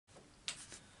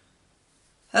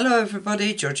Hello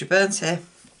everybody, Georgie Burns here.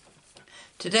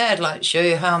 Today I'd like to show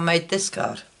you how I made this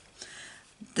card.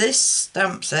 This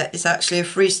stamp set is actually a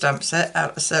free stamp set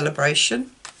out of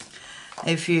Celebration.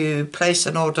 If you place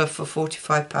an order for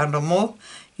 £45 or more,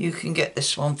 you can get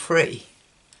this one free.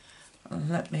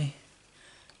 Let me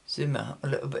zoom out a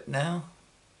little bit now.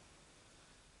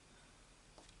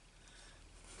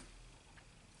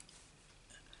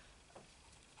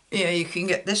 Yeah, you can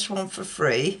get this one for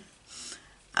free,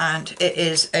 and it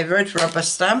is a red rubber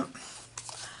stamp.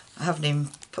 I haven't even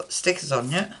put stickers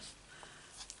on yet,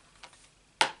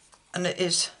 and it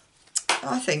is,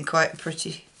 I think, quite a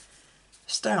pretty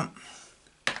stamp.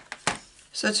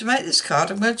 So to make this card,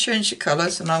 I'm going to change the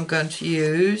colours, and I'm going to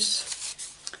use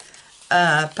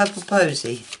Purple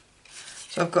Posy.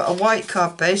 So I've got a white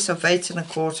card base of 8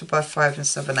 1/4 by 5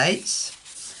 7/8,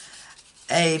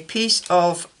 a piece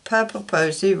of Purple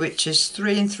Posy which is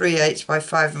 3 3/8 by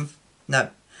 3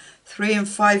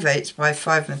 5/8 by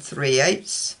 5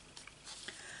 3/8.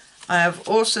 I have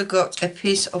also got a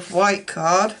piece of white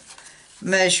card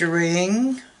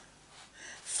measuring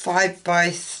 5 by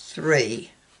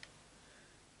 3.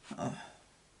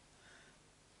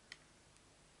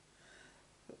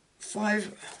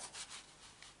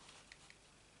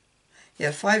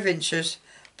 5 inches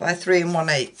by 3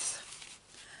 1/8,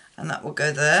 and that will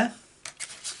go there.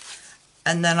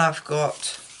 And then I've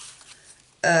got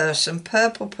some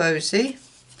Purple Posy,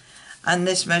 and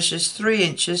this measures 3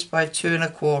 inches by 2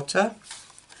 1/4,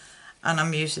 and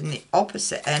I'm using the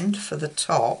opposite end for the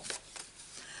top,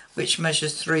 which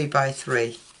measures 3 by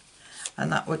 3,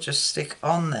 and that will just stick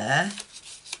on there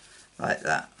like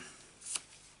that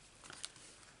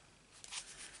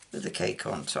with the cake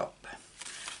on top.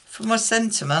 For my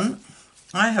sentiment,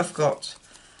 I have got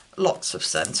lots of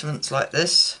sentiments like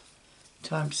this.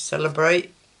 Time to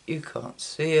celebrate. You can't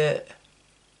see it.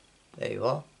 There you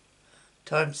are.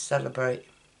 Time to celebrate.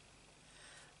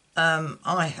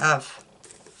 I have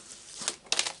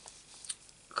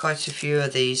quite a few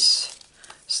of these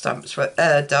stamps,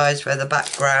 dies where the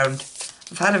background,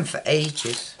 I've had them for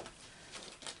ages.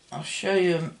 I'll show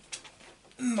you them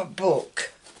in my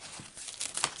book.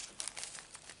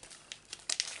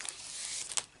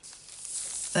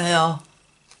 They are,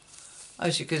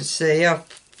 as you can see, I've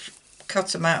cut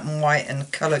them out in white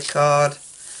and coloured card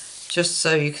just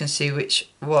so you can see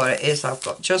what it is I've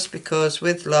got. Just because,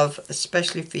 with love,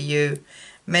 especially for you,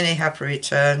 many happy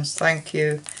returns, thank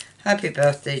you, happy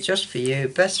birthday just for you,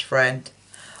 best friend,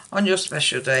 on your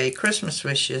special day, Christmas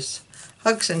wishes,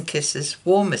 hugs and kisses,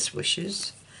 warmest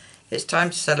wishes, it's time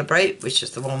to celebrate, which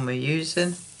is the one we're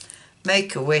using,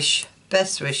 make a wish,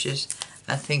 best wishes,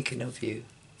 and thinking of you.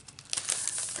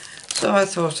 So I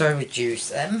thought I would use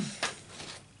them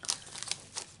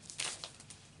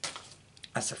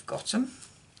as I've got them.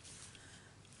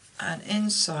 And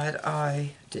inside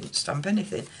I didn't stamp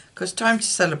anything, because time to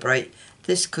celebrate,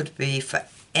 this could be for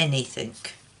anything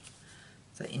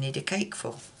that you need a cake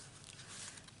for.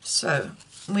 So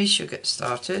we should get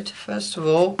started. First of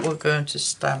all, we're going to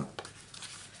stamp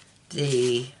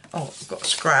I've got a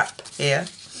scrap here,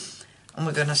 and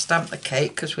we're going to stamp the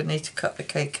cake because we need to cut the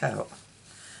cake out.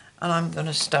 And I'm going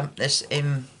to stamp this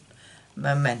in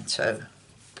Memento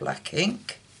black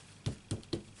ink.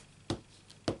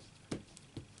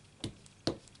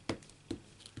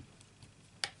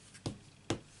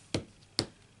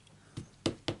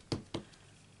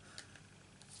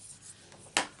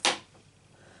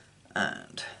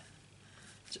 And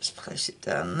just place it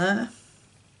down there.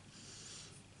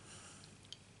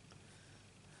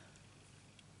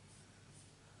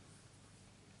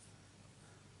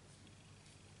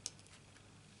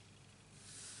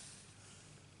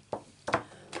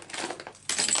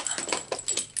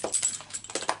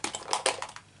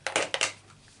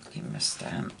 Give him a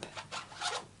stamp.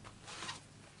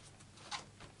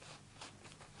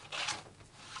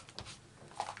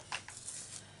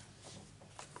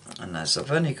 And as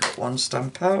I've only got one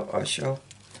stamp out, I shall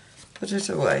put it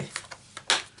away.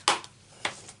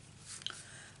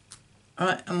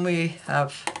 Right, and we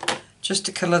have just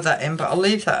to colour that in, but I'll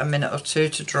leave that a minute or two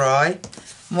to dry.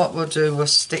 And what we'll do, we'll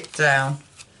stick down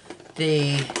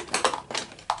the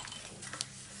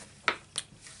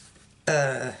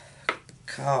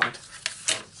card.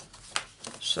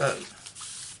 So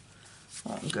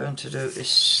what I'm going to do is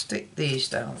stick these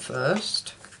down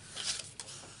first.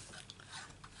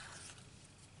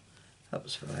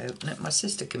 Helps if I open it. My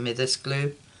sister gave me this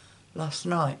glue last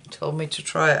night, told me to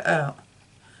try it out,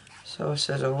 so I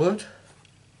said I would.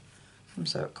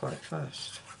 Comes out quite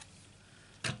fast.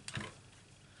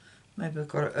 Maybe I've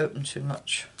got it open too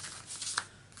much.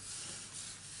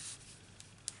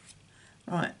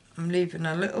 Right, I'm leaving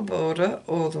a little border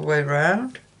all the way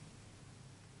round.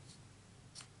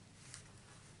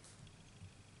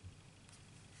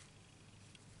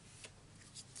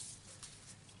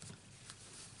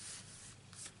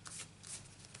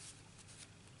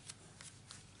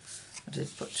 I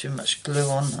did put too much glue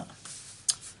on that.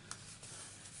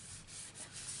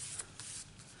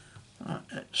 Right,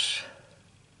 let's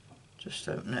just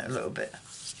open it a little bit.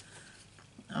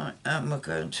 Right, and we're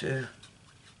going to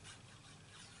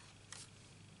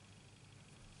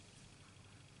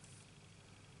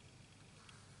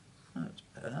that's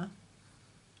better.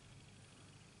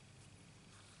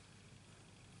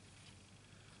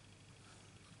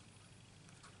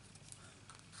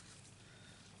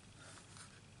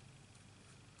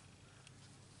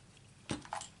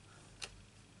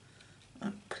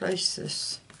 And place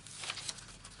this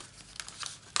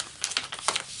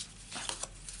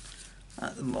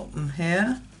at the bottom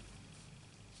here.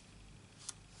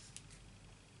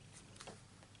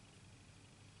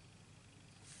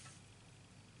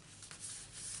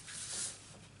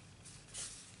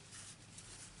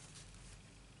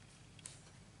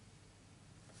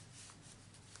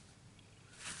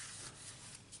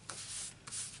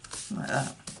 Like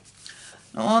that.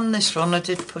 Now on this one I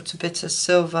did put a bit of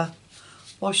silver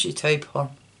washi tape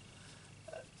on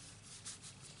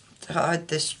to hide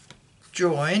this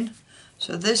join.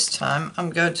 So this time I'm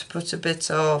going to put a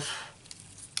bit of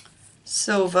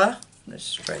silver. Let's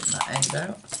straighten that end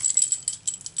out.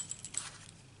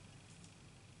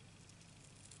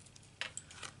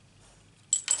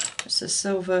 It's a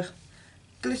silver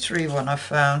glittery one I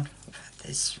found. I've had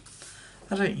this.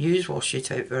 I don't use washi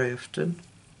tape very often,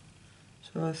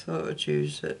 so I thought I'd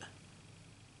use it.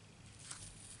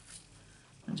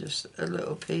 And just a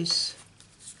little piece.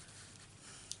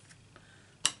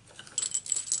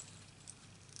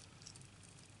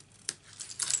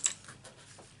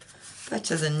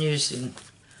 Better than using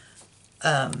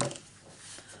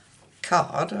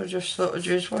card, I just thought I'd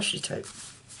use washi tape.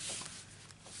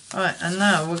 Right, and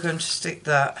now we're going to stick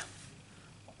that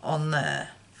on there.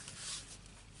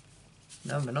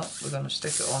 No, we're not. We're going to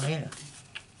stick it on here.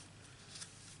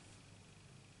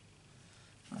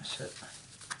 That's it.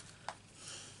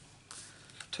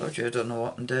 Told you I don't know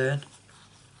what I'm doing.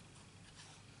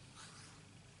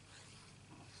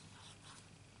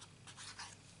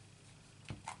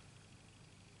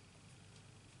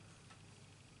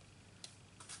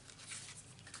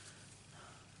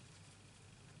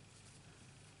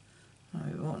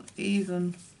 We want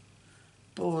even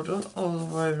border all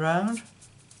the way around.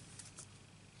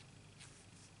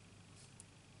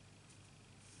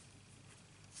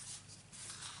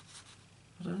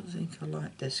 I don't think I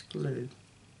like this glue.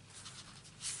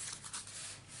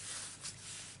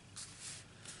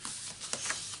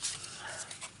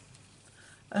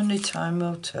 Only time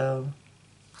will tell.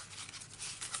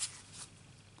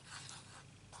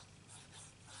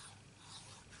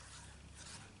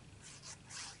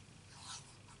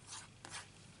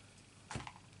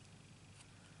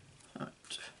 Right.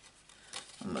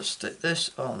 I'm going to stick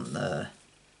this on the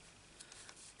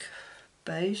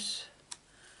base,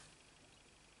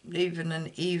 leaving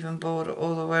an even border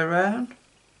all the way around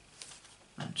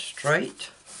and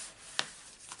straight.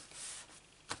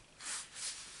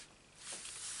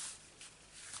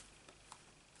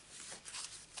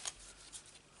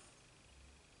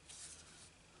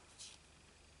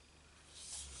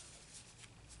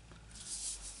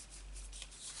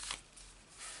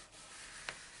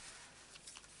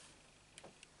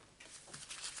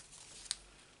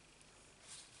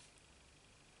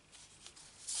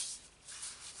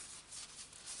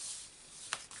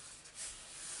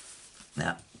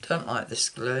 Now, don't like this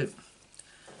glue.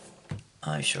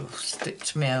 I shall stick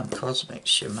to my own cosmic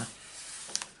shimmer.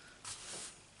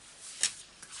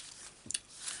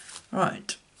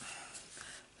 Right,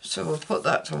 so we'll put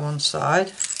that to one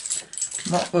side.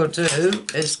 What we'll do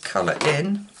is colour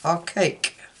in our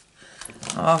cake.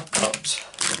 Now I've got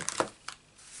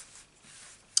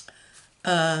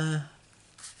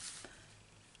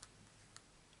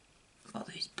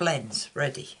these blends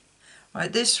ready.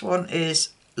 Right, this one is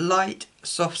light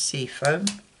soft seafoam,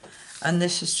 and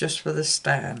this is just for the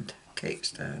stand, cake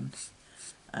stand.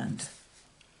 And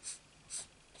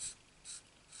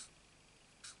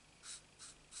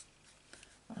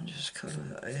I'll just colour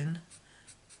that in.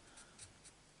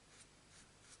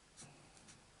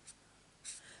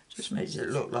 Just makes it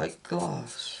look like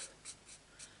glass.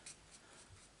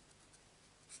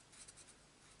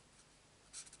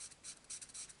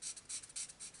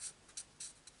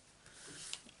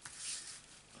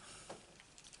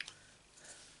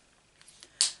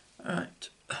 Right,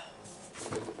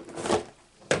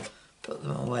 put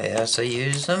them away. my hair as I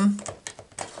use them.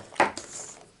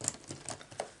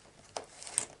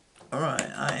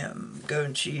 Alright, I am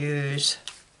going to use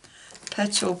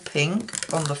Petal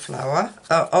Pink on the flower,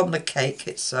 on the cake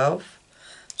itself.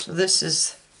 So this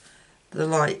is the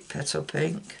light Petal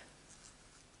Pink.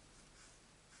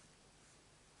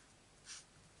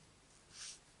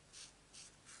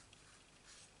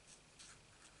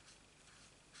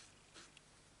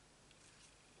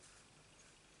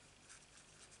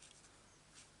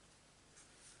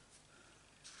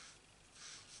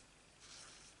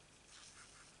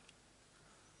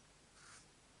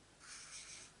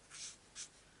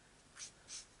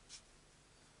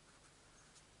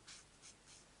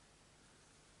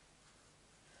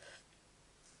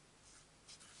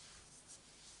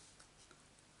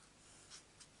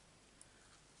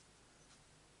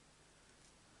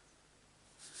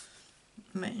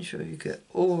 Making sure you get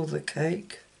all the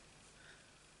cake.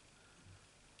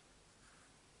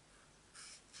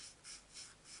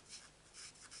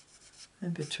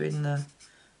 In between the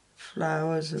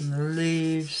flowers and the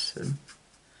leaves and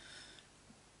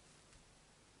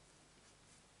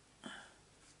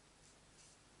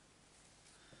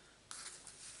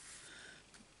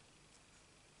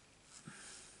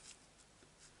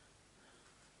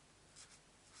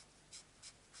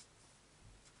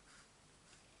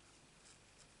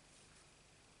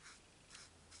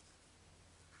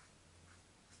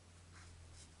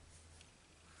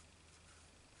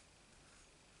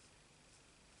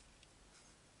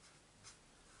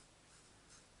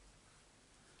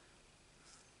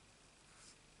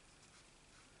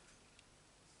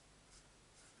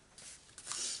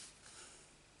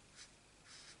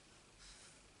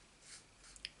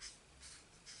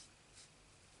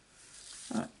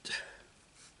right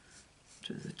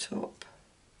to the top.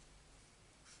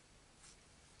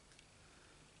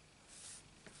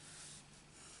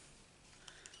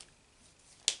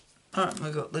 Right,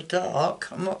 we've got the dark,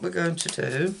 and what we're going to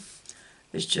do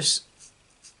is just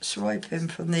swipe in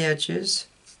from the edges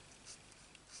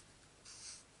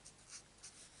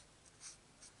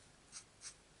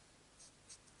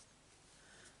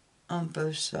on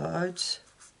both sides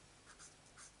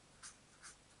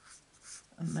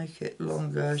and make it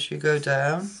longer as you go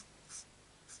down.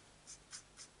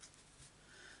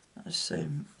 The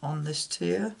same on this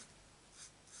tier.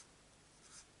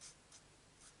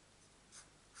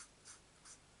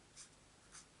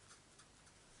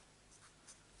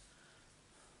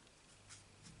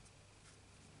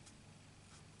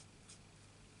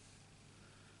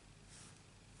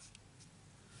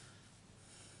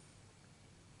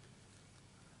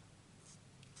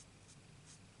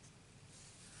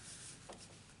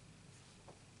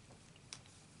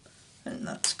 And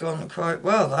that's gone quite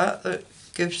well. That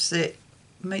gives it,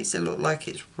 makes it look like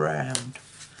it's round.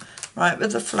 Right,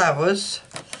 with the flowers,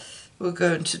 we're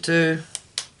going to do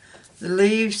the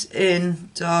leaves in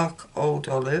dark old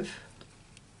olive.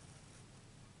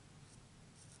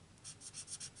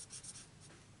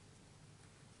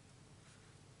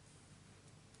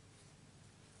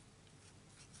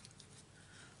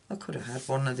 I could have had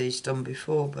one of these done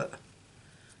before, but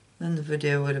then the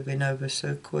video would have been over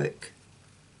so quick.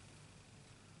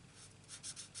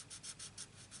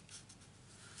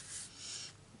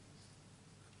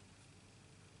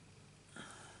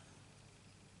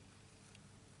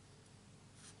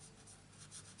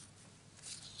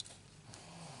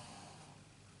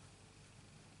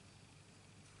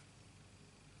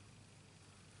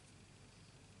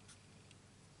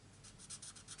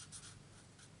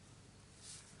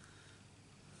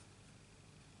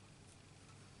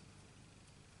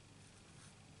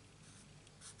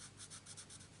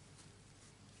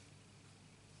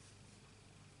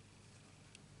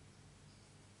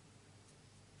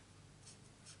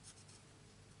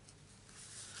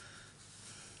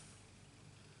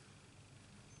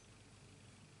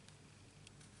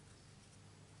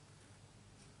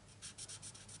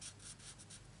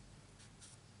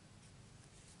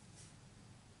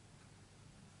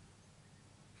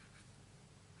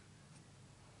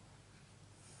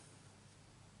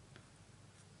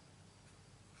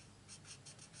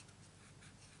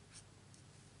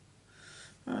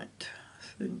 Right, I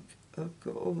think I've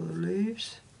got all the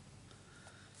leaves.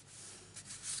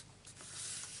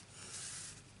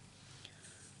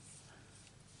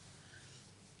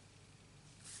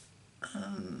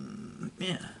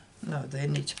 Yeah, no, they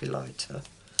need to be lighter.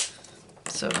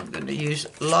 So I'm going to use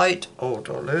light old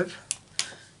olive,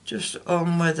 just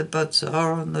on where the buds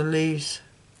are on the leaves.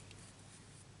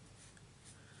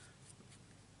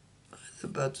 Where the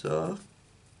buds are,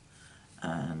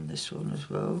 and this one as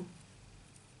well.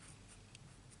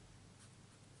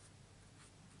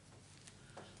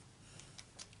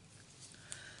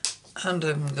 And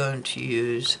I'm going to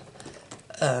use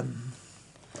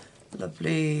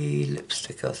lovely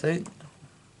lipstick, I think.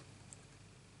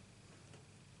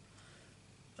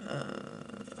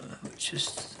 Which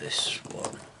is this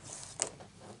one.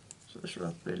 So this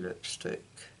lovely lipstick.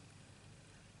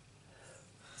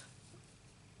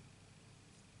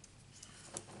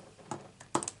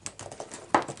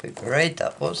 Paper Aid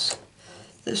that was.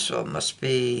 This one must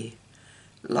be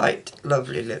light,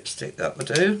 lovely lipstick, that will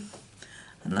do.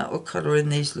 And that will colour in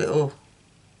these little,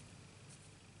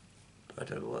 I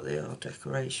don't know what they are,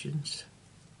 decorations.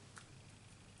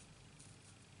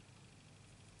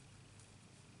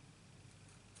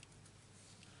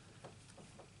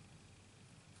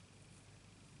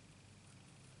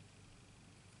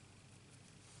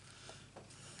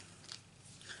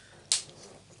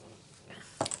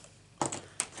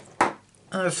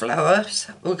 And the flowers,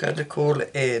 we're going to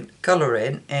colour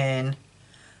in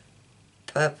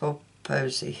Purple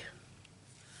Posy.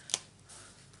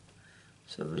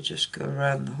 So we'll just go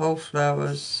around the whole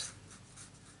flowers.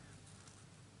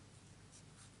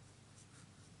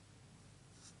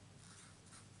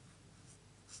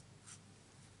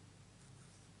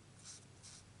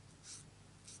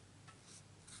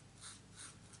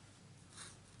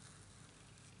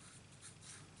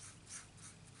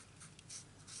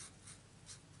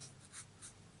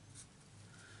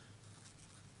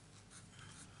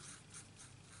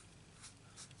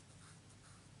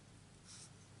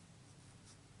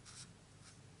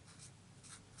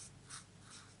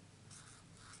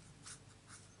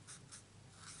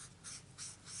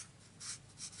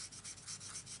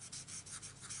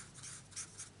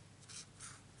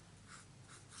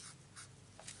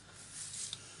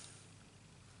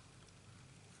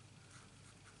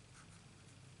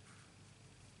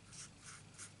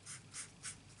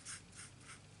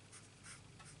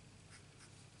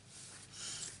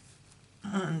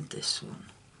 And this one.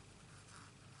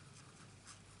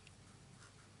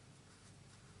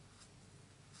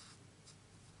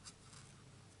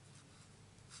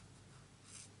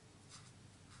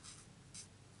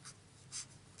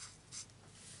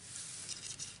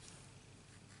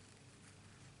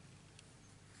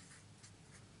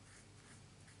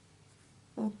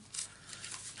 Oh,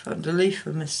 found a leaf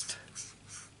I missed.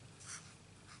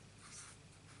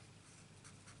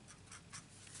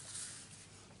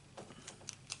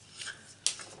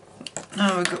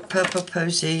 Now we've got Purple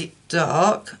Posy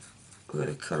Dark. We're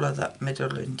going to colour that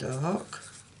middle in dark.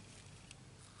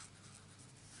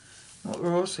 What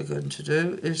we're also going to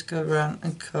do is go around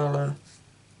and colour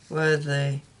where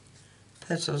the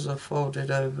petals are folded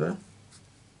over.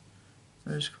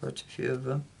 There's quite a few of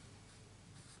them.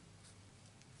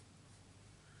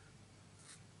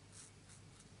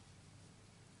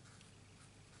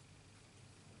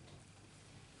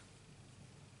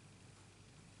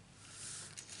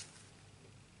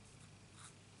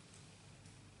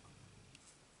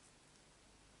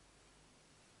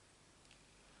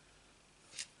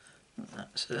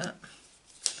 That's it.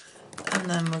 And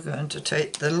then we're going to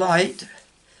take the light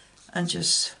and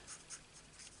just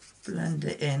blend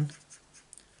it in.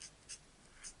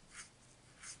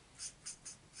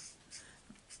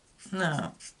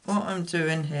 Now, what I'm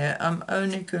doing here, I'm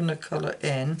only going to colour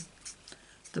in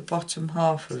the bottom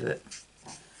half of it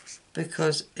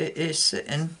because it is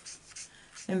sitting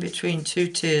in between two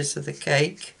tiers of the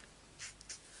cake.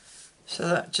 So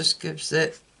that just gives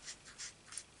it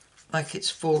like it's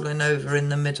falling over in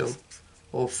the middle,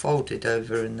 or folded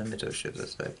over in the middle, should I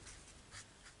say.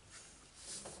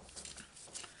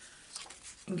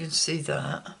 You can see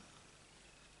that.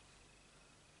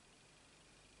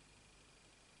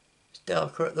 It's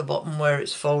darker at the bottom where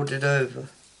it's folded over.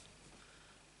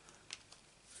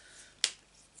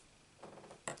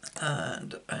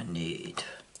 And I need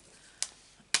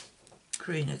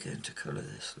green again to colour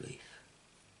this leaf.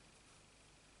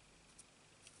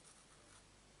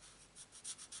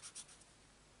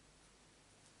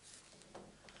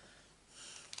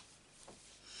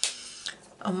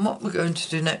 And what we're going to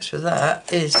do next with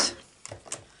that is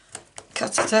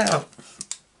cut it out.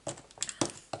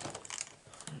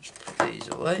 Let's put these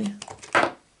away.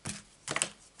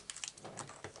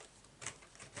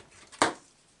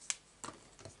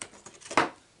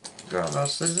 Grab our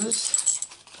scissors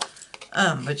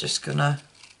and we're just going to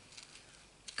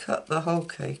cut the whole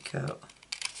cake out.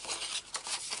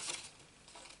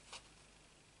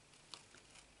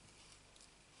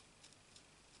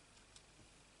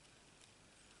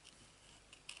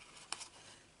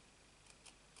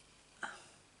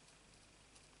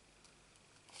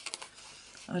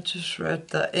 I just read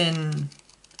that in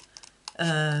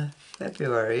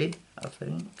February, I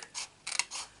think,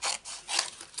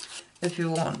 if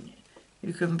you want,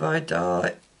 You can buy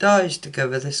dies to go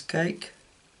with this cake,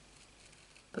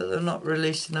 but they're not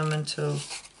releasing them until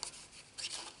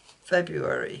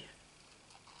February.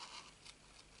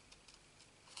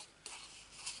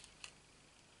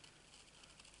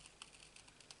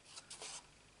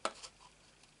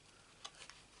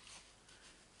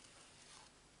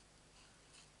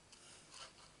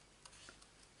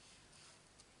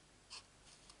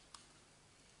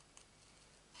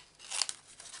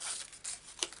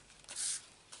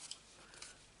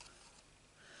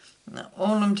 Now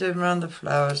all I'm doing around the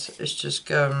flowers is just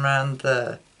going around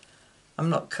there. I'm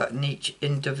not cutting each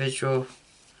individual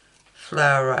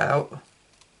flower out.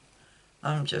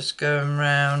 I'm just going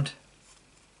around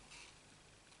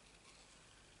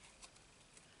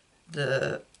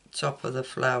the top of the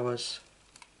flowers.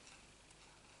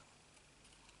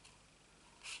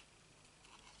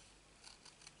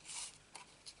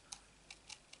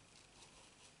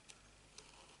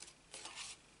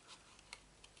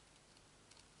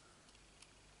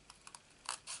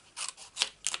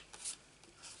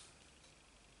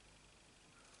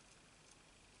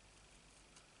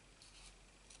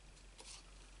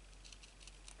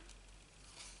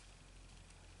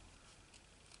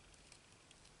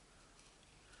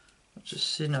 I've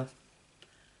just seen I've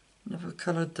never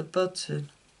coloured the buds in.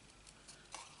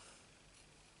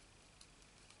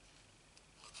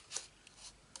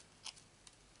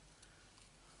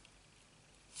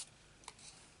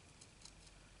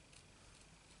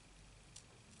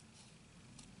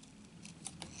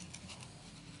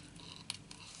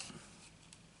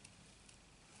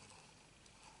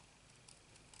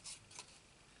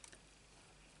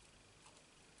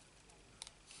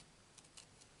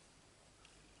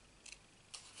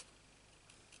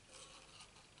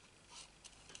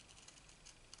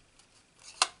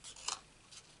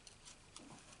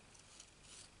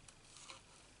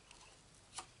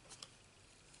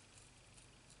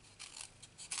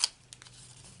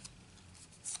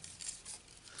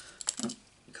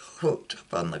 Hooked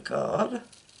up on the card.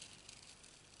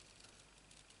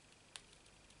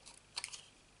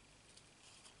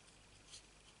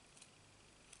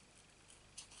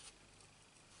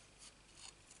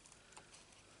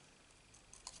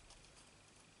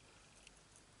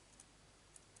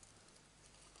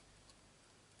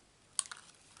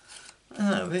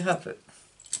 And there we have it.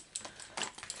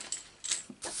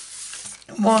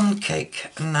 One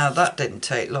cake. Now that didn't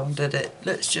take long, did it?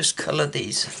 Let's just colour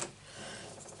these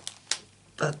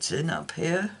buds in up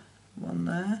here. One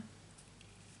there.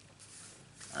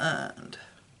 And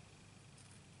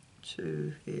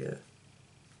two here.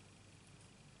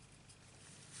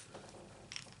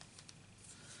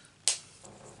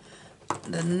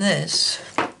 Then this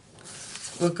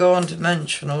will go on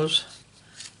dimensionals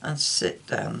and sit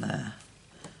down there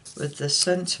with the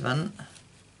sentiment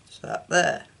sat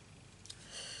there.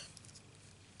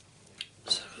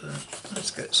 So let's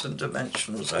get some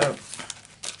dimensionals out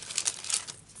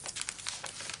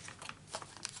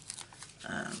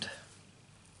and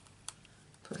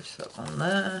place that one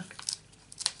there,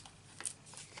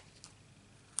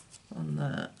 one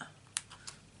there,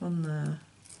 one there.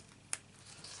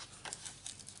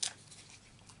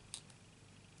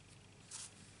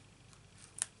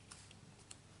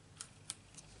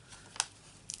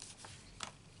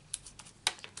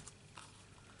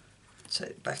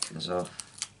 Take the backings off.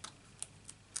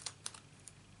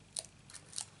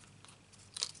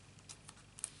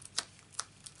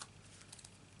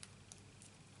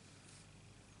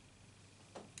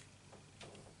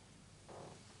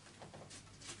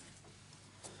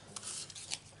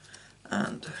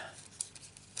 And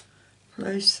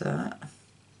place that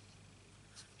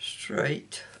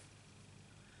straight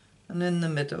and in the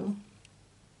middle,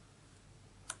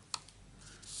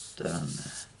 down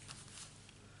there.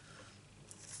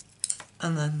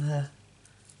 And then the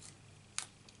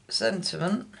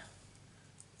sentiment,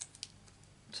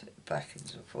 take the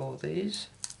backings of all these.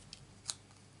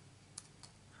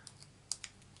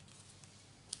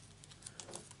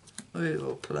 We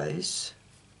will place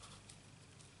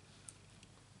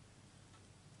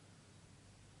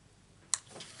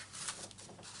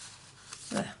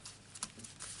there.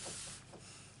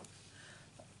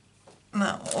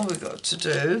 Now all we've got to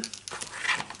do,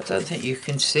 I don't think you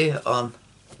can see it on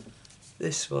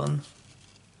this one,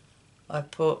 I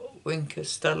put Winker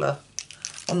Stella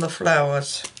on the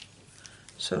flowers,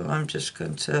 so I'm just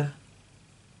going to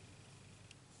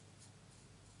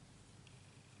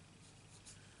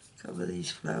cover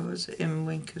these flowers in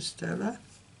Winker Stella.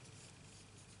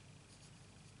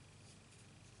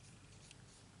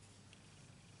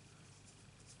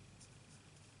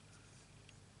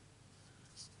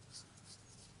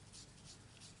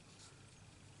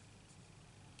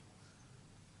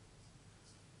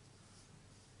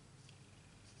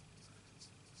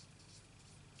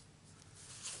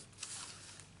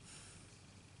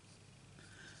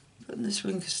 Putting this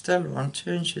Wink Stella on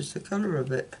changes the colour a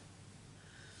bit.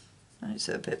 Makes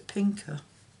it a bit pinker.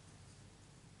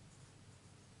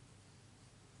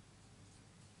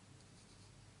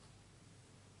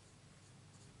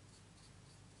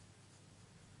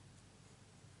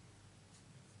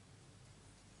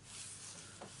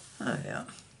 Oh yeah.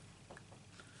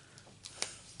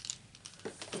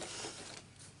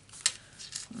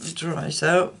 It dries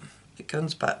out, it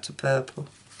comes back to purple.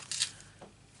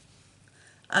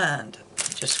 And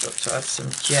just got to add some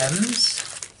gems.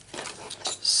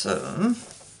 Some,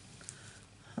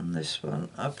 on this one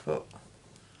I put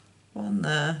one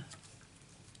there,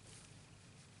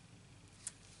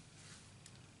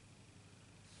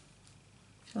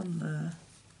 one there,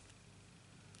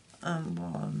 and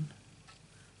one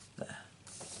there.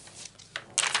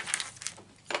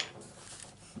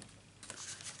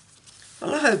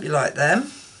 Well, I hope you like them.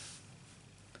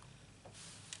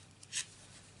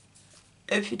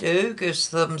 If you do, give us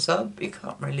a thumbs up. You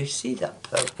can't really see that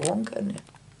purple one, can you?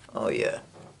 Oh yeah.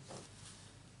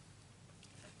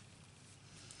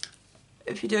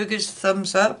 If you do, give us a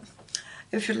thumbs up.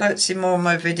 If you'd like to see more of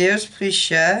my videos, please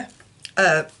share.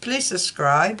 Please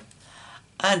subscribe.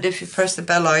 And if you press the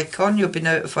bell icon, you'll be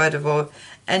notified of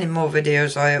any more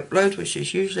videos I upload, which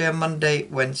is usually on Monday,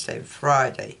 Wednesday and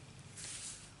Friday.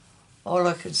 All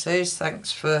I can say is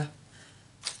thanks for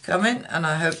coming, and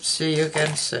I hope to see you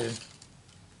again soon.